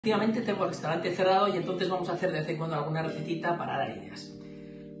Últimamente tengo el restaurante cerrado y entonces vamos a hacer de vez en cuando alguna recetita para dar ideas.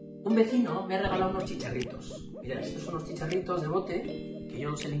 Un vecino me ha regalado unos chicharritos. Mirad, estos son los chicharritos de bote, que yo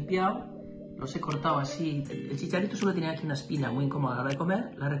los he limpiado, los he cortado así. El chicharrito solo tenía aquí una espina muy incómoda a la hora de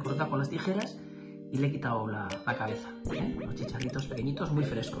comer, la he recortado con las tijeras y le he quitado la cabeza. Los chicharritos pequeñitos muy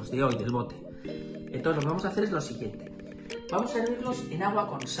frescos, de hoy, del bote. Entonces lo que vamos a hacer es lo siguiente. Vamos a hervirlos en agua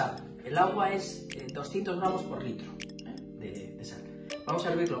con sal. El agua es 200 gramos por litro de sal. Vamos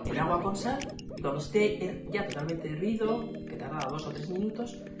a hervirlo en agua con sal y cuando esté ya totalmente hervido, que tardará 2 o 3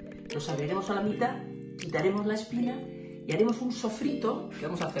 minutos, los abriremos a la mitad, quitaremos la espina y haremos un sofrito que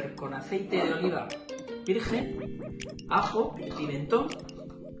vamos a hacer con aceite de oliva virgen, ajo, pimentón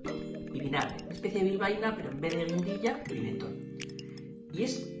y vinagre. Una especie de bilbaina, pero en vez de guindilla, pimentón. Y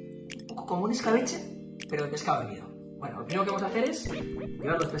es un poco como un escabeche, pero de pescado hervido. Bueno, lo primero que vamos a hacer es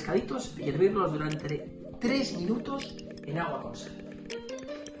llevar los pescaditos y hervirlos durante 3 minutos en agua con sal.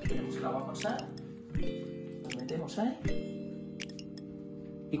 Tenemos el agua con sal, lo metemos ahí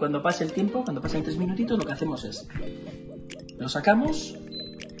y cuando pase el tiempo, cuando pasen 3 minutitos, lo que hacemos es lo sacamos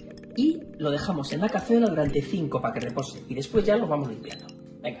y lo dejamos en la cazuela durante 5 para que repose y después ya lo vamos limpiando.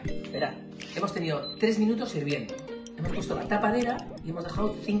 Venga, verá, hemos tenido 3 minutos hirviendo, hemos puesto la tapadera y hemos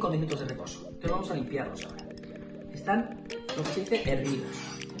dejado 5 minutos de reposo. Entonces vamos a limpiarlos ahora. Están, lo que se dice, hervidos.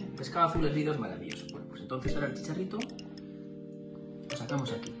 El pescado azul hervido es maravilloso. Bueno, pues entonces ahora el chicharrito lo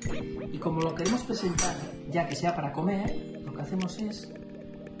sacamos aquí. Y como lo queremos presentar ya que sea para comer, lo que hacemos es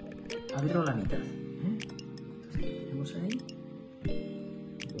abrirlo a la mitad. Tenemos ahí.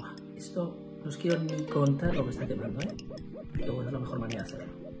 Buah, esto no os quiero ni contar lo que está quemando, pero bueno, es la mejor manera de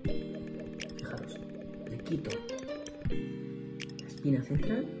hacerlo. Fijaros, le quito la espina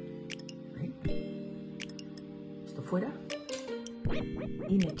central, esto fuera,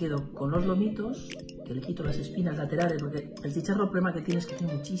 y me quedo con los lomitos, que le quito las espinas laterales, porque el chicharro el problema que tiene es que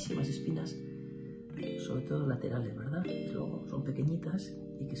tiene muchísimas espinas, sobre todo laterales, ¿verdad? Y luego son pequeñitas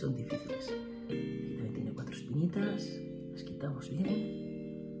y que son difíciles. Aquí también tiene 4 espinitas, las quitamos bien.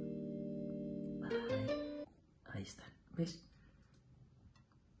 Ahí están, ¿ves?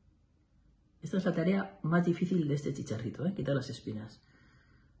 Esta es la tarea más difícil de este chicharrito, quitar las espinas.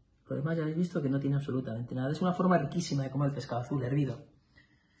 Lo demás ya habéis visto que no tiene absolutamente nada. Es una forma riquísima de comer el pescado azul hervido.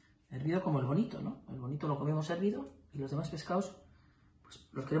 Hervido como el bonito, ¿no? El bonito lo comemos hervido y los demás pescados pues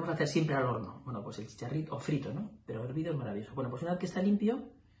los queremos hacer siempre al horno. Bueno, pues el chicharrito, o frito, ¿no? Pero hervido es maravilloso. Bueno, pues una vez que está limpio,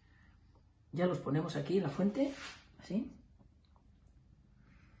 ya los ponemos aquí en la fuente, así.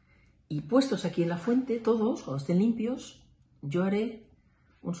 Y puestos aquí en la fuente, todos, cuando estén limpios, yo haré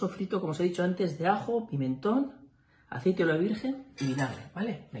un sofrito, como os he dicho antes, de ajo, pimentón, aceite de oliva virgen y vinagre,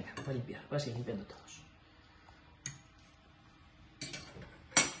 ¿vale? Venga, voy a limpiar, voy a seguir limpiando todos.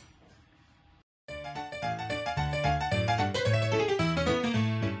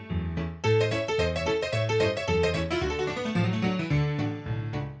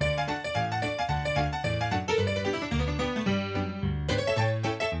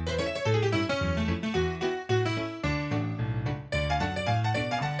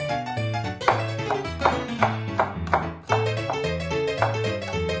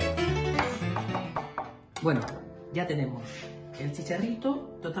 Bueno, ya tenemos el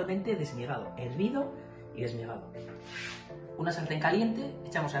chicharrito totalmente desmigado, hervido y desmigado. Una sartén caliente,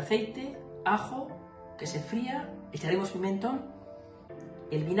 echamos aceite, ajo, que se fría, echaremos pimentón,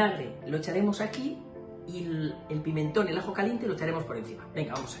 el vinagre lo echaremos aquí y el pimentón y el ajo caliente lo echaremos por encima.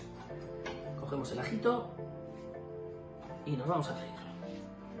 Venga, vamos ahí. Cogemos el ajito y nos vamos a freírlo.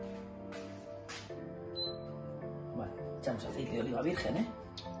 Vale, echamos aceite de oliva virgen,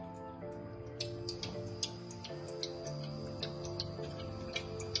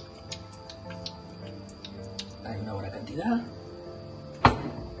 Hay una buena cantidad.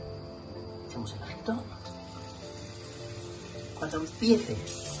 Echamos el ajito. Cuando empiece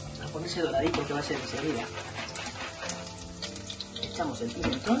a ponerse doradito, que va a ser enseguida, echamos el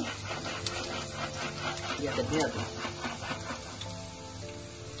pimentón y a terminar todo.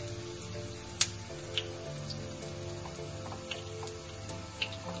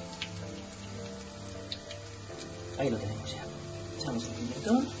 Ahí lo tenemos ya. Echamos el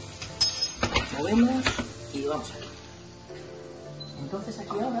pimentón, movemos y vamos aquí. Entonces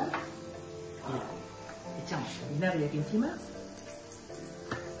aquí ahora, mira, echamos el vinagre aquí encima,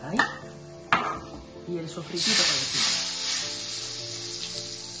 ahí, y el sofritito por encima.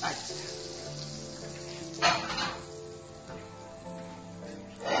 Ahí está.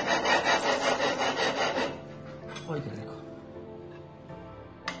 ¡Ay, qué rico!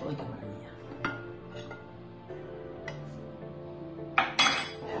 ¡Ay, qué maravilla!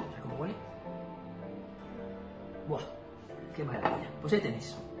 ¿Cómo huele? ¡Buah! ¡Qué maravilla! Pues ahí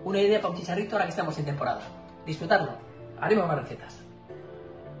tenéis. una idea para un chicharrito ahora que estamos en temporada. Disfrutarlo. Haremos más recetas.